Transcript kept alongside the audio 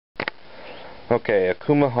Okay,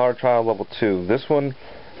 Akuma Hard Trial Level 2. This one,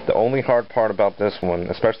 the only hard part about this one,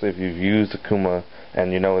 especially if you've used Akuma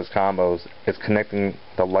and you know his combos, is connecting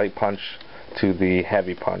the light punch to the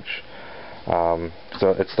heavy punch.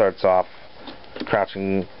 So it starts off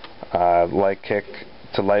crouching light kick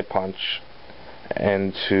to light punch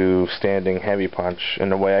and to standing heavy punch.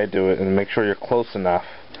 And the way I do it, and make sure you're close enough,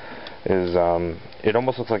 is it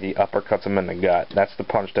almost looks like he uppercuts him in the gut. That's the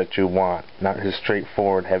punch that you want, not his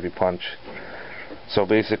straightforward heavy punch. So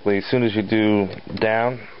basically, as soon as you do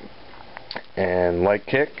down and light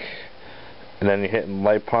kick, and then you hit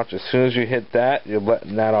light punch, as soon as you hit that, you're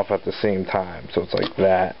letting that off at the same time. So it's like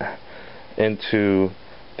that into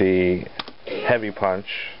the heavy punch,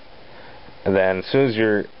 and then as soon as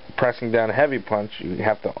you're pressing down a heavy punch, you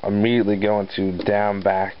have to immediately go into down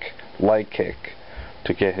back light kick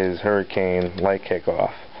to get his hurricane light kick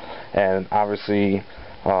off. And obviously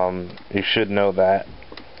you should know that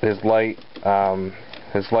his light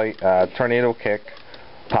tornado kick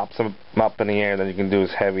pops him up in the air, then you can do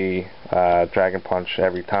his heavy dragon punch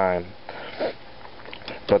every time.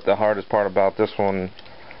 But the hardest part about this one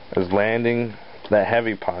is landing that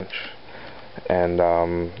heavy punch, and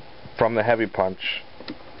from the heavy punch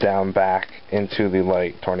down back into the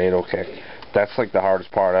light tornado kick. That's like the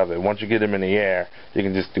hardest part of it. Once you get him in the air, you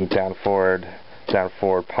can just do down forward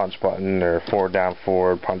punch button, or forward down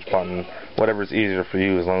forward punch button, whatever's easier for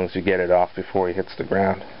you, as long as you get it off before he hits the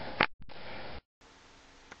ground.